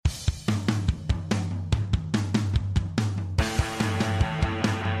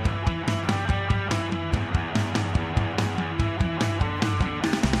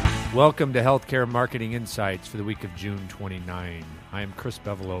Welcome to Healthcare Marketing Insights for the week of June 29. I am Chris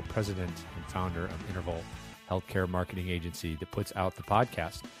Bevolo, president and founder of Interval Healthcare Marketing Agency that puts out the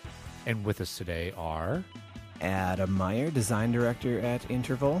podcast. And with us today are Adam Meyer, design director at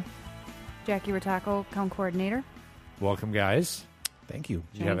Interval. Jackie Rattacco, account coordinator. welcome, guys. Thank you.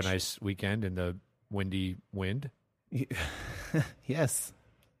 Did you have a nice weekend in the windy wind? Yes.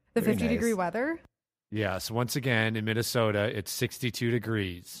 The Very 50-degree nice. weather. Yes. Once again, in Minnesota, it's 62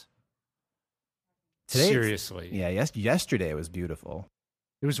 degrees. Today it's- Seriously. Yeah, yesterday it was beautiful.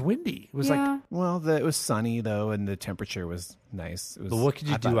 It was windy. It was like, Well, it was sunny, though, and the temperature was nice. It was, but what could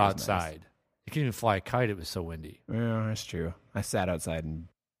you I thought do it was outside? nice. You couldn't even fly a kite. It was so windy. Yeah, that's true. I sat outside and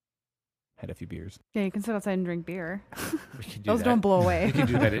had a few beers. Yeah, you can sit outside and drink beer. We could do Those that. don't blow away. You can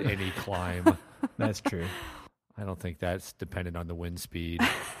do that at any climb. That's true. I don't think that's dependent on the wind speed.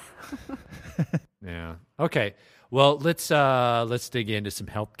 Yeah. Okay. Well, let's dig into some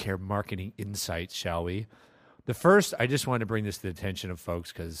healthcare marketing insights, shall we? The first, I just wanted to bring this to the attention of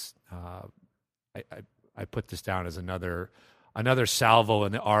folks because I put this down as another salvo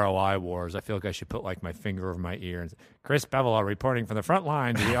in the ROI wars. I feel like I should put like my finger over my ear and say, Chris Bevolo reporting from the front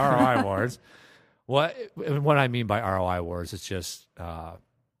lines of the ROI wars. What I mean by ROI wars is just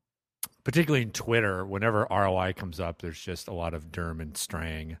particularly in Twitter, whenever ROI comes up, there's just a lot of derm and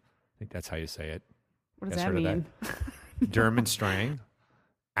strang. I think that's how you say it. What does Guys that heard of mean? Derm and strang.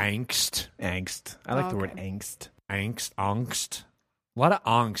 Angst. Angst. I like the word Okay. angst. Angst. A lot of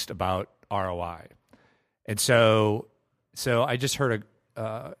angst about ROI. And so I just heard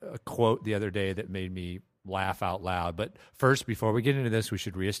a quote the other day that made me laugh out loud. But first, before we get into this, we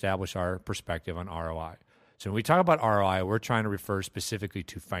should reestablish our perspective on ROI. So when we talk about ROI, we're trying to refer specifically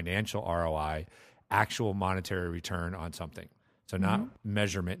to financial ROI, actual monetary return on something. So not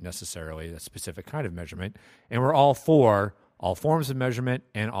measurement necessarily, a specific kind of measurement. And we're all for all forms of measurement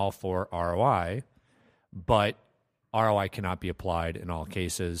and all for ROI, but ROI cannot be applied in all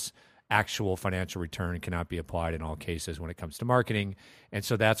cases. Actual financial return cannot be applied in all cases when it comes to marketing. And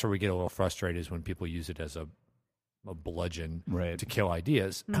so that's where we get a little frustrated is when people use it as a bludgeon Right. to kill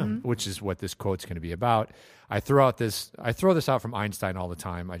ideas, which is what this quote's going to be about. I throw this out from Einstein all the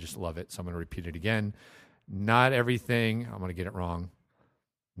time. I just love it. So I'm going to repeat it again. Not everything, I'm going to get it wrong.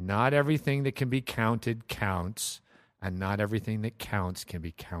 Not everything that can be counted counts, and not everything that counts can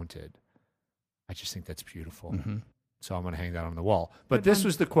be counted. I just think that's beautiful. Mm-hmm. So I'm going to hang that on the wall. But Good this one.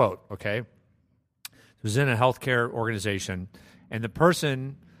 was the quote, okay? It was in a healthcare organization, and the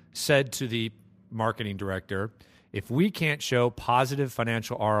person said to the marketing director, if we can't show positive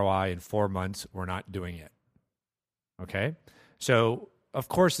financial ROI in 4 months, we're not doing it. Okay? So, of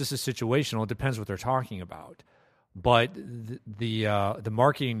course, this is situational. It depends what they're talking about. But the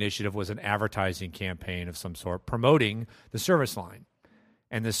marketing initiative was an advertising campaign of some sort promoting the service line.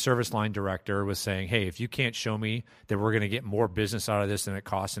 And the service line director was saying, hey, if you can't show me that we're going to get more business out of this than it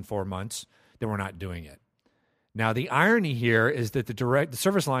costs in 4 months, then we're not doing it. Now, the irony here is that the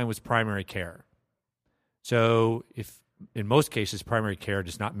service line was primary care. So if in most cases, primary care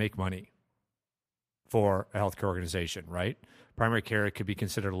does not make money for a healthcare organization, right? Primary care could be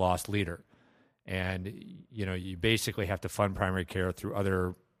considered a lost leader. And, you basically have to fund primary care through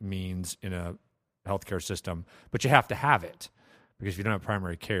other means in a healthcare system, but you have to have it because if you don't have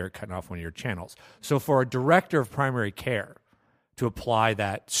primary care, you're cutting off one of your channels. So for a director of primary care to apply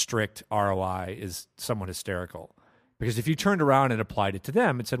that strict ROI is somewhat hysterical. Because if you turned around and applied it to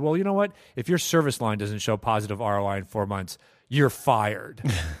them and said, well, you know what? If your service line doesn't show positive ROI in 4 months, you're fired.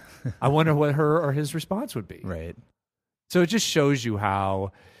 I wonder what her or his response would be. Right. So it just shows you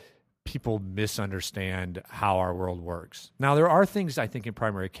how people misunderstand how our world works. Now, there are things, I think, in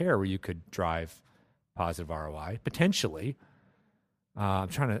primary care where you could drive positive ROI, potentially. I'm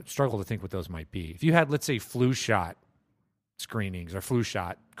trying to struggle to think what those might be. If you had, let's say, flu shot screenings or flu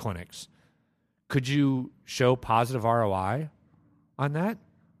shot clinics, could you show positive ROI on that?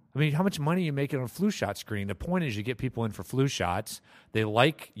 I mean, how much money are you making on a flu shot screening? The point is you get people in for flu shots. They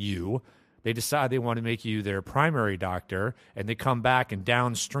like you. They decide they want to make you their primary doctor, and they come back and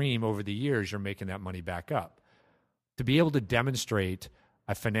downstream over the years, you're making that money back up. To be able to demonstrate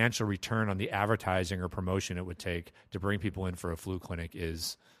a financial return on the advertising or promotion it would take to bring people in for a flu clinic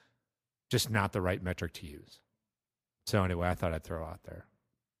is just not the right metric to use. So anyway, I thought I'd throw out there.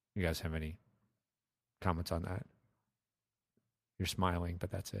 You guys have any comments on that? You're smiling,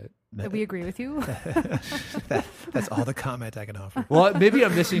 but that's it. That we agree with you. That's all the comment I can offer. Well, maybe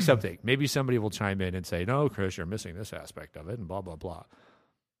I'm missing something. Maybe somebody will chime in and say, no, Chris, you're missing this aspect of it, and blah, blah, blah.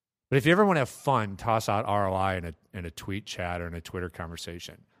 But if you ever want to have fun, toss out ROI in a tweet chat or in a Twitter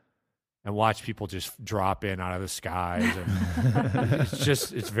conversation. and watch people just drop in out of the skies. And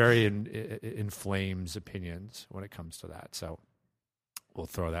it's very inflames opinions when it comes to that. So we'll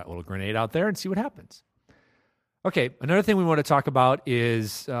throw that little grenade out there and see what happens. Okay, another thing we want to talk about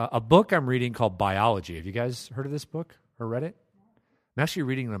is a book I'm reading called Biology. Have you guys heard of this book or read it? I'm actually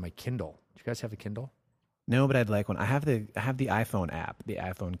reading it on my Kindle. Do you guys have a Kindle? No, but I'd like one. I have the iPhone app, the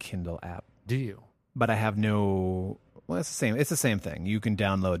iPhone Kindle app. Do you? But I have no. Well, it's the same. It's the same thing. You can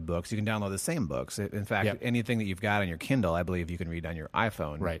download books. You can download the same books. In fact, Yep. anything that you've got on your Kindle, I believe you can read on your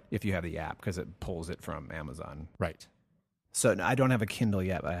iPhone, Right. if you have the app, because it pulls it from Amazon. Right. So no, I don't have a Kindle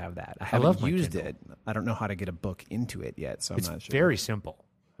yet, but I have that. I love haven't my used Kindle. it. I don't know how to get a book into it yet, so It's I'm not sure. very simple.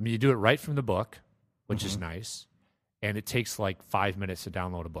 I mean, you do it right from the book, which is nice, and it takes like 5 minutes to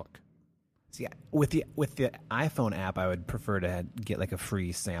download a book. See, with the iPhone app, I would prefer to get like a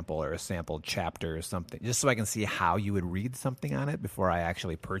free sample or a sample chapter or something, just so I can see how you would read something on it before I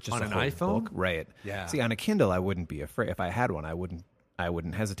actually purchase On a an whole iPhone? book. Right. Yeah. See, on a Kindle, I wouldn't be afraid. If I had one, I wouldn't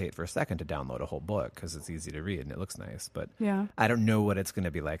hesitate for a second to download a whole book because it's easy to read and it looks nice. But Yeah. I don't know what it's going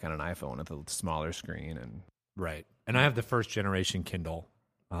to be like on an iPhone with a smaller screen. And Right. And I have the first generation Kindle.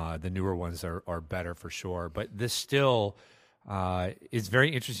 The newer ones are better for sure. But this still is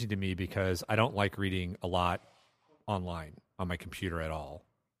very interesting to me because I don't like reading a lot online on my computer at all.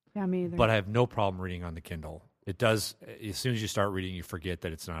 Yeah, me either. But I have no problem reading on the Kindle. It does, as soon as you start reading, you forget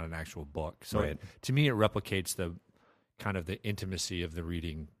that it's not an actual book. So Right. to me, it replicates the kind of the intimacy of the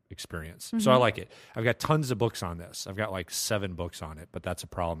reading experience. So I like it. I've got tons of books on this. I've got like 7 books on it, but that's a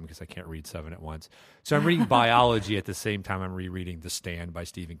problem because I can't read 7 at once. So I'm reading Biology at the same time I'm rereading The Stand by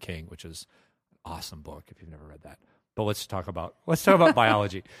Stephen King, which is an awesome book if you've never read that. But let's talk about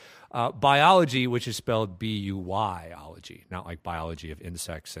biology. Biology, which is spelled B-U-Y-ology, not like biology of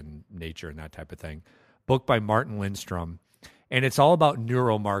insects and nature and that type of thing. Book by Martin Lindstrom, and it's all about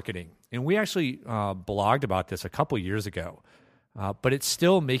neuromarketing. And we actually blogged about this a couple years ago, but it's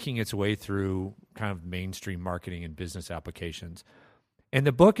still making its way through kind of mainstream marketing and business applications. And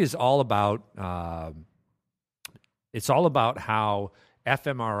the book is all about how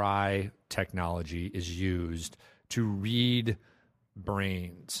fMRI technology is used to read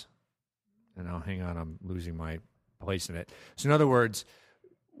brains. And now, hang on, I'm losing my place in it. So in other words,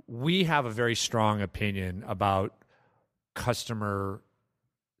 we have a very strong opinion about customer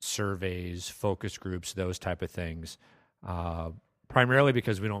surveys, focus groups, those type of things, primarily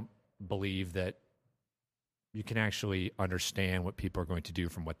because we don't believe that you can actually understand what people are going to do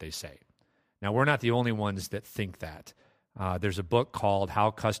from what they say. Now, we're not the only ones that think that. There's a book called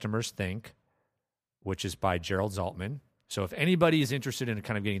How Customers Think, which is by Gerald Zaltman. So if anybody is interested in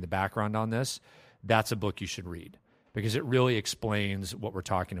kind of getting the background on this, that's a book you should read because it really explains what we're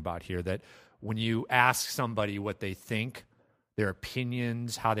talking about here, that when you ask somebody what they think, their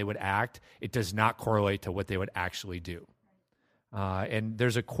opinions, how they would act, it does not correlate to what they would actually do. And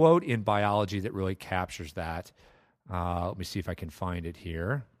there's a quote in Biology that really captures that. Let me see if I can find it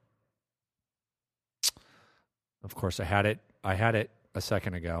here. Of course, I had it a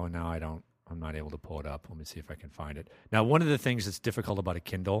second ago, and now I'm not able to pull it up. Let me see if I can find it. Now, one of the things that's difficult about a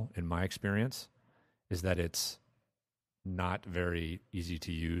Kindle, in my experience, is that it's not very easy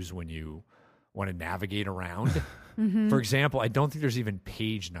to use when you want to navigate around. For example, I don't think there's even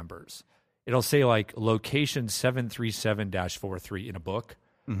page numbers. It'll say like location 737-43 in a book.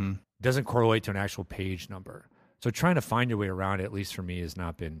 Doesn't correlate to an actual page number. So trying to find your way around it, at least for me, has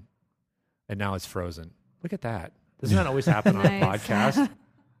not been. And now it's frozen. Look at that. Doesn't that always happen on a Nice. podcast?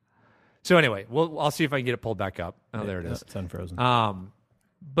 So anyway, I'll see if I can get it pulled back up. Oh, there it is. It's unfrozen.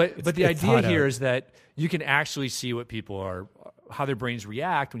 But the it's idea hot here out. is that you can actually see what people are, how their brains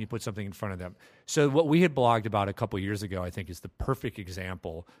react when you put something in front of them. So what we had blogged about a couple years ago, I think, is the perfect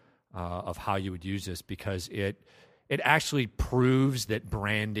example of how you would use this because it actually proves that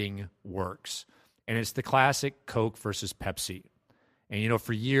branding works. And it's the classic Coke versus Pepsi. And,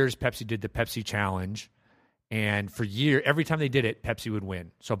 for years, Pepsi did the Pepsi Challenge. And for years, every time they did it, Pepsi would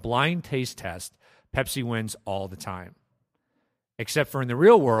win. So blind taste test, Pepsi wins all the time. Except for in the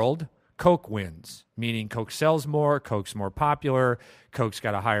real world, Coke wins, meaning Coke sells more, Coke's more popular, Coke's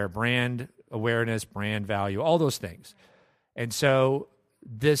got a higher brand awareness, brand value, all those things. And so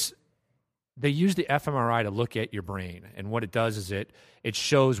they use the fMRI to look at your brain. And what it does is it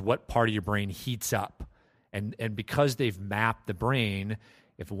shows what part of your brain heats up. And because they've mapped the brain,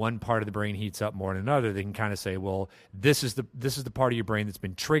 if one part of the brain heats up more than another, they can kind of say, well, this is the part of your brain that's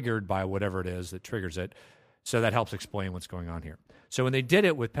been triggered by whatever it is that triggers it. So that helps explain what's going on here. So when they did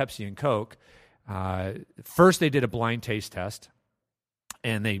it with Pepsi and Coke, first they did a blind taste test,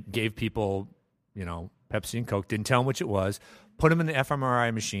 and they gave people, Pepsi and Coke, didn't tell them which it was, put them in the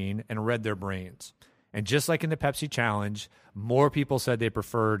fMRI machine and read their brains. And just like in the Pepsi challenge, more people said they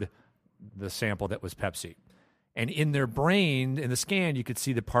preferred the sample that was Pepsi. And in their brain, in the scan, you could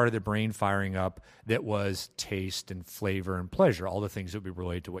see the part of the brain firing up that was taste and flavor and pleasure, all the things that would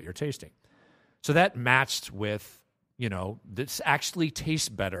relate to what you're tasting. So that matched with, this actually tastes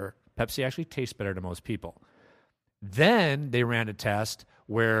better. Pepsi actually tastes better to most people. Then they ran a test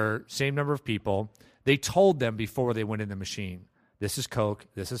where same number of people, they told them before they went in the machine, this is Coke,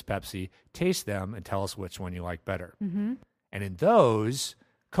 this is Pepsi, taste them and tell us which one you like better. Mm-hmm. And in those,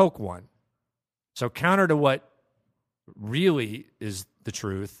 Coke won. So counter to what really is the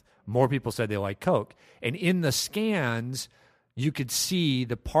truth, more people said they like Coke. And in the scans, you could see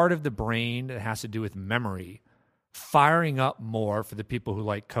the part of the brain that has to do with memory firing up more for the people who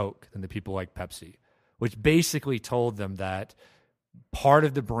like Coke than the people who like Pepsi, which basically told them that part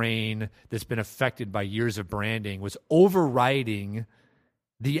of the brain that's been affected by years of branding was overriding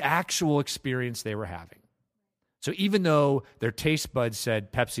the actual experience they were having. So even though their taste buds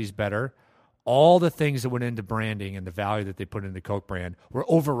said Pepsi's better, all the things that went into branding and the value that they put into the Coke brand were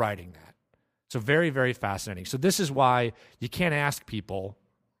overriding that. So very, very fascinating. So this is why you can't ask people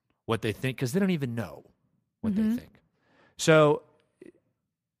what they think because they don't even know what they think. So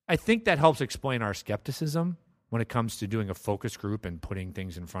I think that helps explain our skepticism when it comes to doing a focus group and putting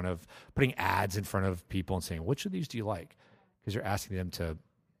ads in front of people and saying, which of these do you like? Because you're asking them to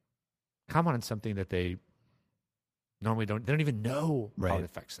comment on something that they normally they don't even know how it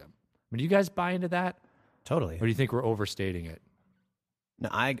affects them. I mean, do you guys buy into that? Totally. Or do you think we're overstating it? No,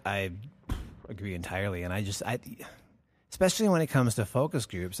 I agree entirely. And especially when it comes to focus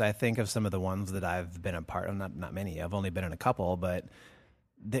groups, I think of some of the ones that I've been a part of, not many, I've only been in a couple, but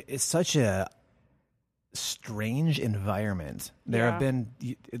it's such a strange environment. There have been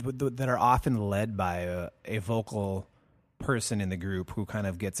that are often led by a vocal person in the group who kind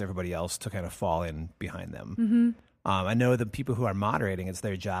of gets everybody else to kind of fall in behind them. Mm-hmm. I know the people who are moderating, it's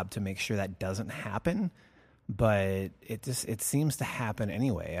their job to make sure that doesn't happen, but it seems to happen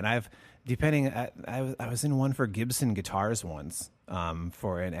anyway. And I was in one for Gibson Guitars once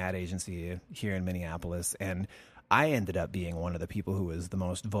for an ad agency here in Minneapolis, and I ended up being one of the people who was the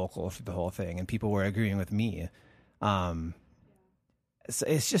most vocal for the whole thing, and people were agreeing with me. So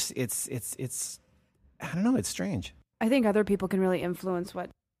it's I don't know, it's strange. I think other people can really influence what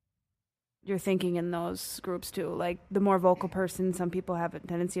you're thinking in those groups too. Like the more vocal person, some people have a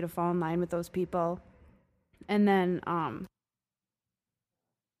tendency to fall in line with those people. And then I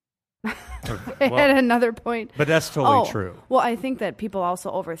had another point. But that's totally true. Well, I think that people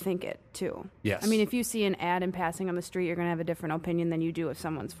also overthink it too. Yes. I mean, if you see an ad in passing on the street, you're going to have a different opinion than you do if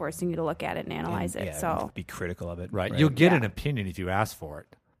someone's forcing you to look at it and analyze it. So be critical of it. Right. You'll get an opinion if you ask for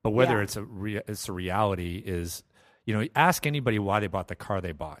it. But whether it's a reality is, ask anybody why they bought the car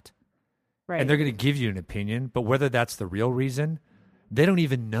they bought. Right. And they're going to give you an opinion, but whether that's the real reason, they don't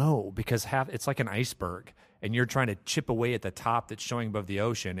even know because it's like an iceberg and you're trying to chip away at the top that's showing above the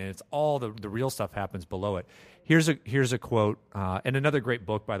ocean, and it's all the real stuff happens below it. Here's a quote, and another great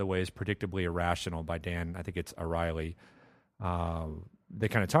book, by the way, is Predictably Irrational by Dan, I think it's O'Reilly, that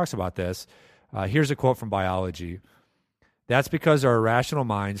kind of talks about this. Here's a quote from Biology. That's because our irrational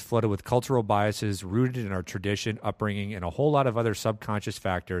minds, flooded with cultural biases rooted in our tradition, upbringing, and a whole lot of other subconscious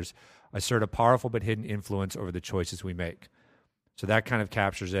factors, assert a powerful but hidden influence over the choices we make. So that kind of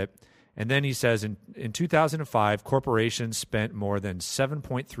captures it. And then he says in 2005, corporations spent more than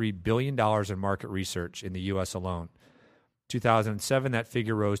 $7.3 billion in market research in the U.S. alone. 2007, that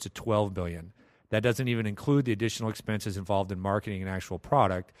figure rose to $12 billion. That doesn't even include the additional expenses involved in marketing an actual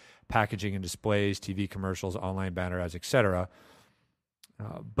product, packaging and displays, TV commercials, online banner ads, etc.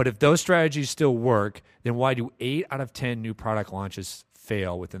 But if those strategies still work, then why do 8 out of 10 new product launches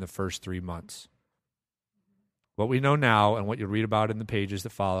fail within the first 3 months? What we know now and what you'll read about in the pages that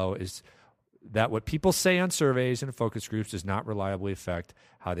follow is that what people say on surveys and focus groups does not reliably affect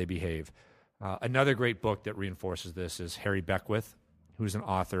how they behave. Another great book that reinforces this is Harry Beckwith, who's an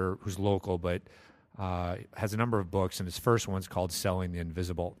author who's local but has a number of books, and his first one's called Selling the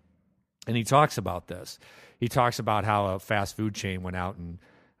Invisible. And he talks about this. He talks about how a fast food chain went out and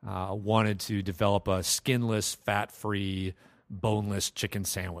wanted to develop a skinless, fat-free, boneless chicken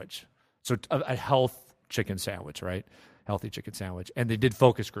sandwich. So a health chicken sandwich, right? Healthy chicken sandwich. And they did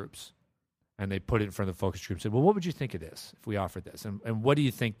focus groups. And they put it in front of the focus group and said, well, what would you think of this if we offered this? And what do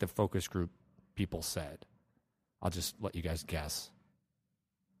you think the focus group people said? I'll just let you guys guess.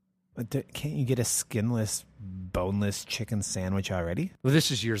 Can't you get a skinless, boneless chicken sandwich already? Well, this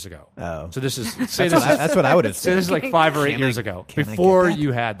is years ago. Oh. So this is... That's what I would have said. So this is like 5 or 8 years ago, before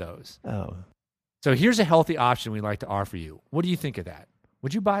you had those. Oh. So here's a healthy option we'd like to offer you. What do you think of that?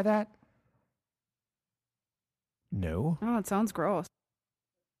 Would you buy that? No. Oh, it sounds gross.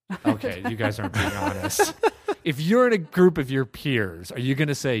 Okay, you guys aren't being honest. If you're in a group of your peers, are you going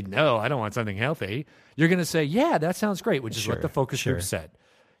to say, no, I don't want something healthy? You're going to say, yeah, that sounds great, which is what the focus group said.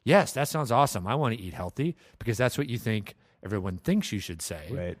 Yes, that sounds awesome. I want to eat healthy because that's what you think everyone thinks you should say.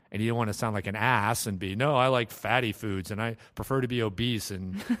 Right. And you don't want to sound like an ass and be, no, I like fatty foods and I prefer to be obese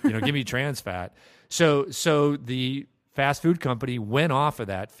and, give me trans fat. So the fast food company went off of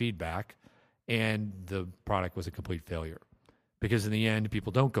that feedback and the product was a complete failure because in the end,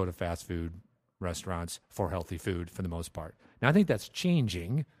 people don't go to fast food restaurants for healthy food for the most part. Now, I think that's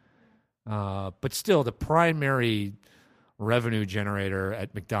changing, but still the primary revenue generator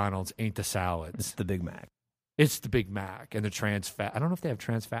at McDonald's ain't the salads. It's the Big Mac. It's the Big Mac and the trans fat. I don't know if they have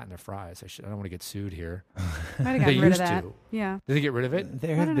trans fat in their fries. I don't want to get sued here. Might have They gotten rid of used that. to. Yeah. Did they get rid of it?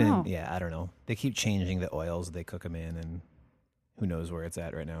 There I have don't been, know. I don't know. They keep changing the oils they cook them in, and who knows where it's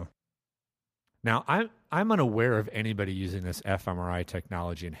at right now. Now, I'm unaware of anybody using this fMRI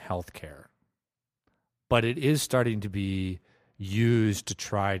technology in healthcare, but it is starting to be used to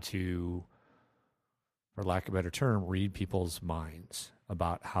try to, for lack of a better term, read people's minds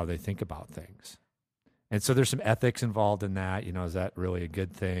about how they think about things. And so there's some ethics involved in that. Is that really a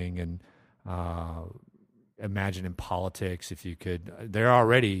good thing? And imagine in politics, if you could,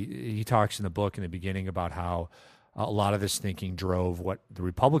 he talks in the book in the beginning about how a lot of this thinking drove what the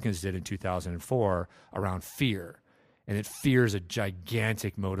Republicans did in 2004 around fear. And that fear is a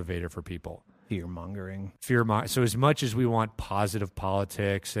gigantic motivator for people. Fear-mongering. So as much as we want positive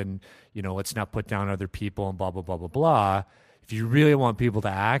politics and, let's not put down other people and blah, blah, blah, blah, blah, if you really want people to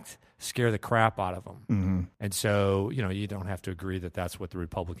act, scare the crap out of them. Mm-hmm. And so, you don't have to agree that that's what the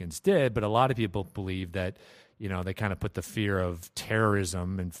Republicans did, but a lot of people believe that, they kind of put the fear of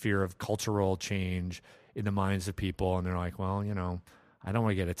terrorism and fear of cultural change in the minds of people. And they're like, well, I don't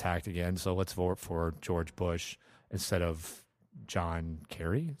want to get attacked again, so let's vote for George Bush instead of John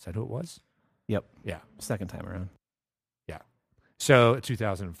Kerry. Is that who it was? Yep. Yeah. Second time around. Yeah. So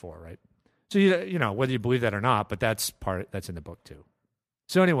 2004, right? So, whether you believe that or not, but that's in the book too.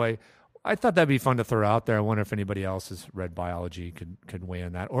 So anyway, I thought that'd be fun to throw out there. I wonder if anybody else has read biology could weigh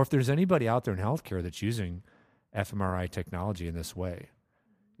in that, or if there's anybody out there in healthcare that's using fMRI technology in this way.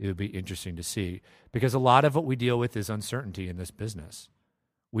 It would be interesting to see because a lot of what we deal with is uncertainty in this business.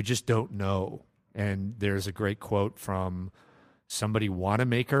 We just don't know. And there's a great quote from somebody,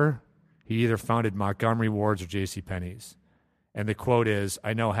 Wanamaker. He either founded Montgomery Ward's or JCPenney's. And the quote is,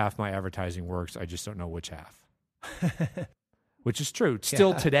 I know half my advertising works. I just don't know which half. Which is true.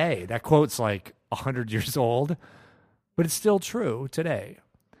 Still today. That quote's like 100 years old, but it's still true today.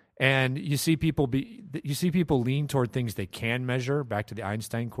 And you see people lean toward things they can measure, back to the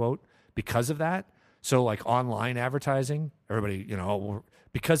Einstein quote, because of that. So like online advertising, everybody,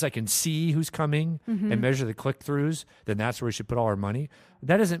 because I can see who's coming and measure the click-throughs, then that's where we should put all our money.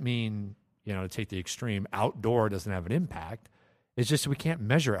 That doesn't mean, to take the extreme, outdoor doesn't have an impact. It's just we can't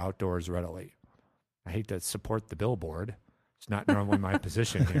measure outdoors readily. I hate to support the billboard. It's not normally my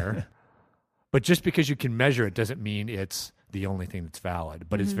position here. But just because you can measure it doesn't mean it's the only thing that's valid.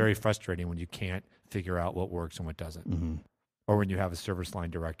 But it's very frustrating when you can't figure out what works and what doesn't. Mm-hmm. Or when you have a service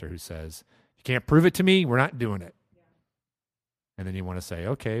line director who says, you can't prove it to me, we're not doing it. Yeah. And then you want to say,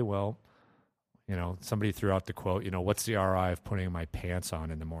 okay, well, somebody threw out the quote, what's the ROI of putting my pants on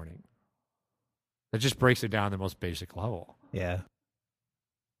in the morning? That just breaks it down to the most basic level. Yeah.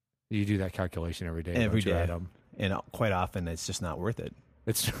 You do that calculation every day. Every day. Adam? And quite often it's just not worth it.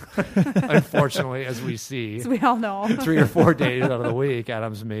 It's unfortunately, as we see, As we all know, 3 or 4 days out of the week,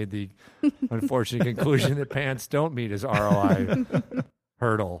 Adam's made the unfortunate conclusion that pants don't meet his ROI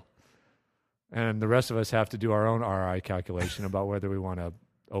hurdle. And the rest of us have to do our own ROI calculation about whether we want to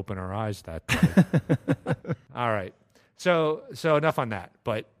open our eyes that day. All right. So enough on that,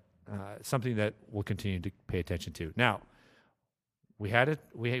 but something that we'll continue to pay attention to. Now, we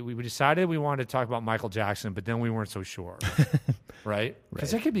decided we wanted to talk about Michael Jackson, but then we weren't so sure, right?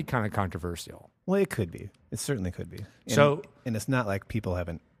 Because that could be kind of controversial. Well, it could be. It certainly could be. And it's not like people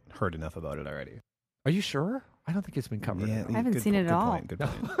haven't heard enough about it already. Are you sure? I don't think it's been covered. Yeah, I haven't seen it at all. Good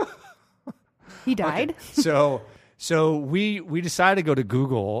point. He died. Okay. So we decided to go to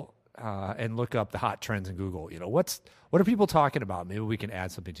Google and look up the hot trends in Google. What are people talking about? Maybe we can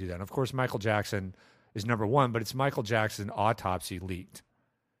add something to that. And of course, Michael Jackson is number one, but it's Michael Jackson autopsy leaked.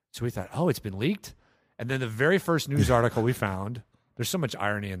 So we thought, it's been leaked. And then the very first news article we found, there's so much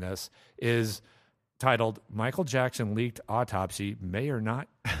irony in this, is titled Michael Jackson leaked autopsy may or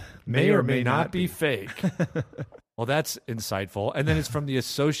may not be fake. Well, Well, that's insightful. And then it's from the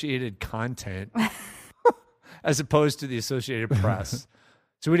Associated Content as opposed to the Associated Press.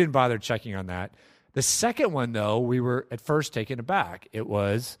 So we didn't bother checking on that. The second one, though, we were at first taken aback. It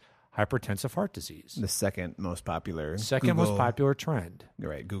was hypertensive heart disease. The second most popular. Most popular trend.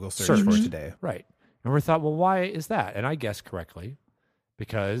 Right. Google search for today. Right. And we thought, well, why is that? And I guessed correctly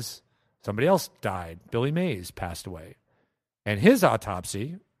because somebody else died. Billy Mays passed away. And his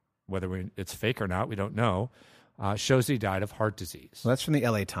autopsy, whether it's fake or not, we don't know, shows he died of heart disease. Well, that's from the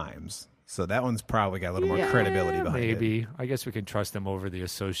LA Times. So that one's probably got a little more credibility behind it. Maybe. I guess we can trust them over the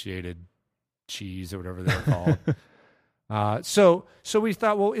Associated Cheese or whatever they're called. So we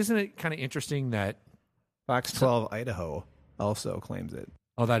thought, well, isn't it kind of interesting that Fox 12 Idaho also claims it.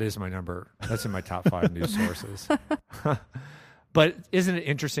 Oh, that is my number. That's in my top 5 news sources. But isn't it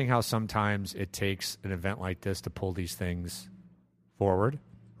interesting how sometimes it takes an event like this to pull these things forward?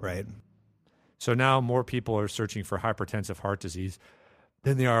 Right. So now more people are searching for hypertensive heart disease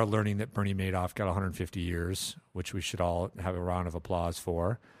than they are learning that Bernie Madoff got 150 years, which we should all have a round of applause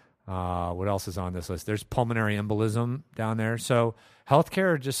for. What else is on this list? There's pulmonary embolism down there. So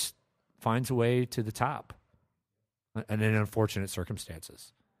healthcare just finds a way to the top, and in unfortunate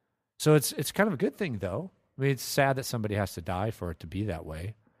circumstances. So it's kind of a good thing, though. I mean, it's sad that somebody has to die for it to be that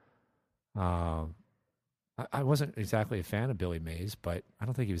way. I wasn't exactly a fan of Billy Mays, but I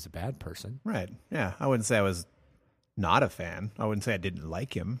don't think he was a bad person. Right. Yeah. I wouldn't say I was not a fan. I wouldn't say I didn't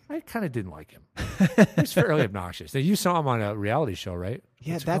like him. I kind of didn't like him. He's fairly obnoxious. Now, you saw him on a reality show, right?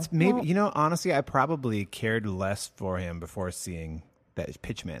 Yeah, that's maybe, honestly, I probably cared less for him before seeing that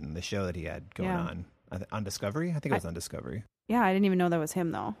Pitchman, the show that he had going on Discovery. I think it was on Discovery. Yeah, I didn't even know that was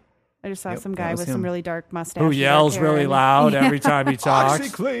him, though. I just saw some guy with some really dark mustache. Who yells really loud every time he talks.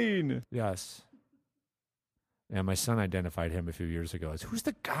 OxyClean. Yes. Yeah, my son identified him a few years ago as, who's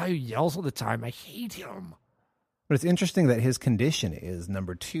the guy who yells all the time? I hate him. But it's interesting that his condition is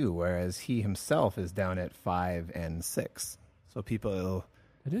number 2, whereas he himself is down at 5 and 6. So people...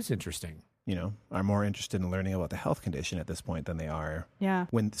 It is interesting. Are more interested in learning about the health condition at this point than they are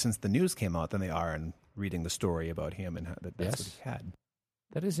since the news came out, than they are in reading the story about him and how that's what he had.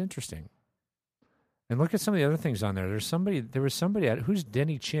 That is interesting. And look at some of the other things on there. There was somebody who's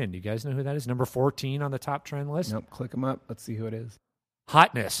Denny Chin? Do you guys know who that is? Number 14 on the top trend list? Nope. Click him up. Let's see who it is.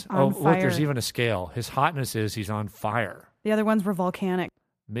 Hotness. On Look, fire. there's even a scale. His hotness is he's on fire. The other ones were volcanic.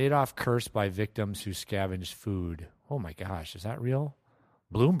 Madoff cursed by victims who scavenged food. Oh my gosh, is that real?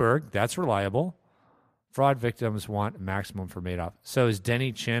 Bloomberg, that's reliable. Fraud victims want maximum for Madoff. So is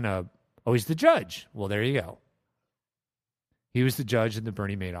Denny Chin he's the judge. Well, there you go. He was the judge in the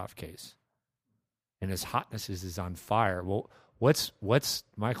Bernie Madoff case. And his hotness is on fire. Well, what's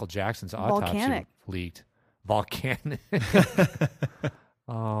Michael Jackson's autopsy Volcanic. leaked? Volcanic.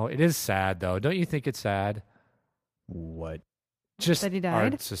 Oh, it is sad, though. Don't you think it's sad? What? Just that he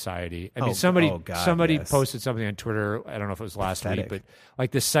died? our society. I mean, somebody yes. posted something on Twitter. I don't know if it was last week, but like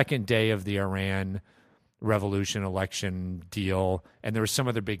the second day of the Iran revolution election deal, and there was some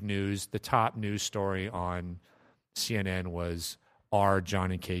other big news. The top news story on CNN was, are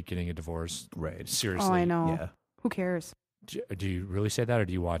John and Kate getting a divorce? Right. Seriously. Oh, I know. Yeah. Who cares? Do you really say that, or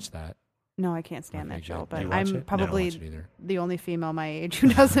do you watch that? No, I can't stand Okay, that show. good. Do But you watch I'm it? No, I don't probably watch it either. the only female my age who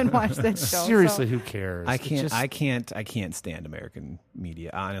doesn't watch that show. Seriously, so. who cares? I can't stand American media.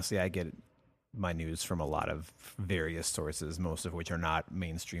 Honestly, I get my news from a lot of various sources, most of which are not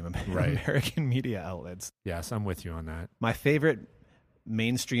mainstream American media outlets. Yes, I'm with you on that. My favorite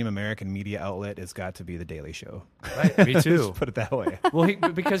mainstream American media outlet has got to be The Daily Show. Right, me too. Just put it that way. Well,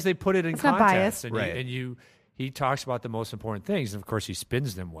 because they put it in It's not context, biased. and he talks about the most important things, and of course he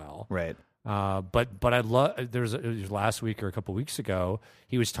spins them well. Right. But I love. It was last week or a couple weeks ago.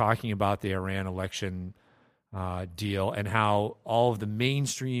 He was talking about the Iran election deal and how all of the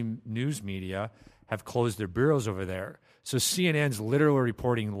mainstream news media have closed their bureaus over there. So CNN's literally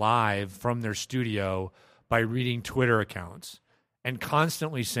reporting live from their studio by reading Twitter accounts and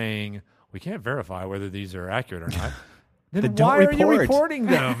constantly saying, "We can't verify whether these are accurate or not." Then don't why are you report. reporting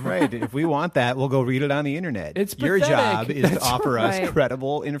them? Right. If we want that, we'll go read it on the internet. It's your pathetic. job is to offer right. us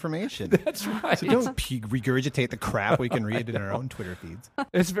credible information. That's right. So don't regurgitate the crap we can read in our own Twitter feeds.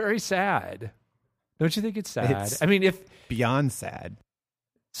 It's very sad. Don't you think it's sad? It's I mean, if beyond sad.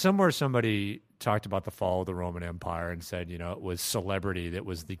 somewhere somebody talked about the fall of the Roman Empire and said, it was celebrity that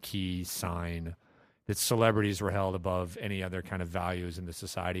was the key sign, that celebrities were held above any other kind of values in the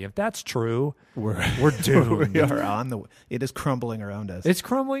society. If that's true, we're doomed. We are it is crumbling around us. It's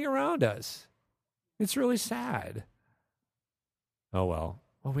crumbling around us. It's really sad. Oh, well.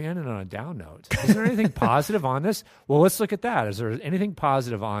 Well, we ended on a down note. Is there anything positive on this? Well, let's look at that. Is there anything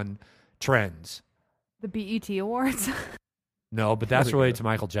positive on trends? The BET Awards. No, but that's related to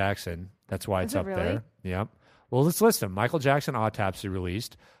Michael Jackson. That's why it's Is it up really? there. Yep. Well, let's list them. Michael Jackson autopsy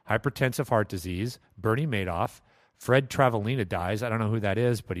released, hypertensive heart disease, Bernie Madoff, Fred Travalena dies. I don't know who that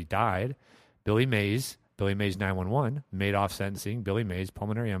is, but he died. Billy Mays 911, Madoff sentencing, Billy Mays,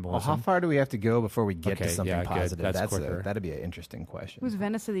 pulmonary embolism. Well, how far do we have to go before we get Okay, to something yeah, good. positive? That's quicker. That'd be an interesting question. Who's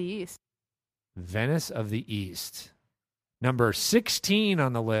Venice of the East? Venice of the East. Number 16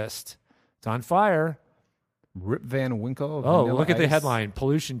 on the list. It's on fire. Rip Van Winkle. Oh, Vanilla look at the Ice. headline.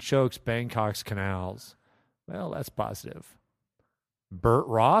 Pollution chokes Bangkok's canals. Well, that's positive. Burt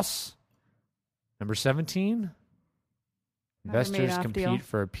Ross, number 17. Another Investors Madoff compete deal.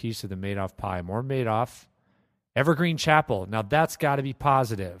 for a piece of the Madoff pie. More Madoff. Evergreen Chapel. Now, that's got to be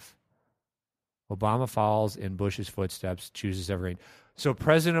positive. Obama follows in Bush's footsteps, chooses Evergreen. So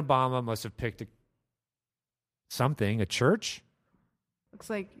President Obama must have picked a church. Looks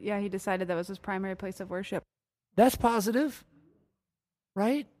like, yeah, he decided that was his primary place of worship. That's positive,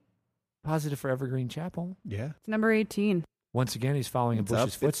 right? Positive for Evergreen Chapel. Yeah. It's number 18. Once again, he's following in It's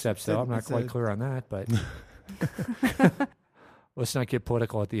Bush's up. footsteps, though. I'm not quite clear on that, but let's not get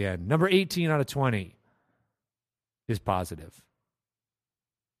political at the end. Number 18 out of 20 is positive.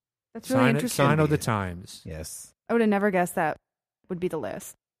 That's really interesting. Sign of the times. Yes. I would have never guessed that would be the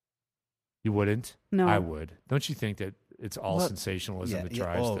list. You wouldn't? No. I would. Don't you think that it's all Well, sensationalism that yeah,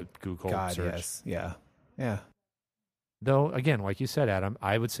 drives oh, the Google God, search? yes. Yeah. Yeah. Though, again, like you said, Adam,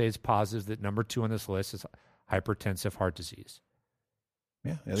 I would say it's positive that number 2 on this list is hypertensive heart disease.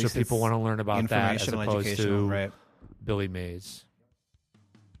 Yeah. At So least people it's want to learn about that as informational, opposed educational, to right. Billy Mays.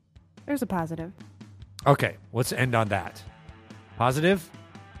 There's a positive. Okay, let's end on that. Positive?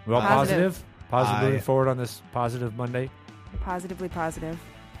 We all Positive. positive? Positive moving Aye. forward on this positive Monday? Positively positive.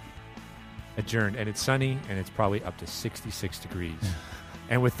 Adjourned. And it's sunny, and it's probably up to 66 degrees.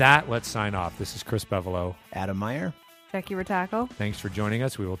 And with that, let's sign off. This is Chris Bevelo. Adam Meyer. Jackie Rattaco. Thanks for joining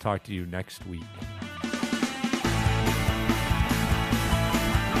us. We will talk to you next week.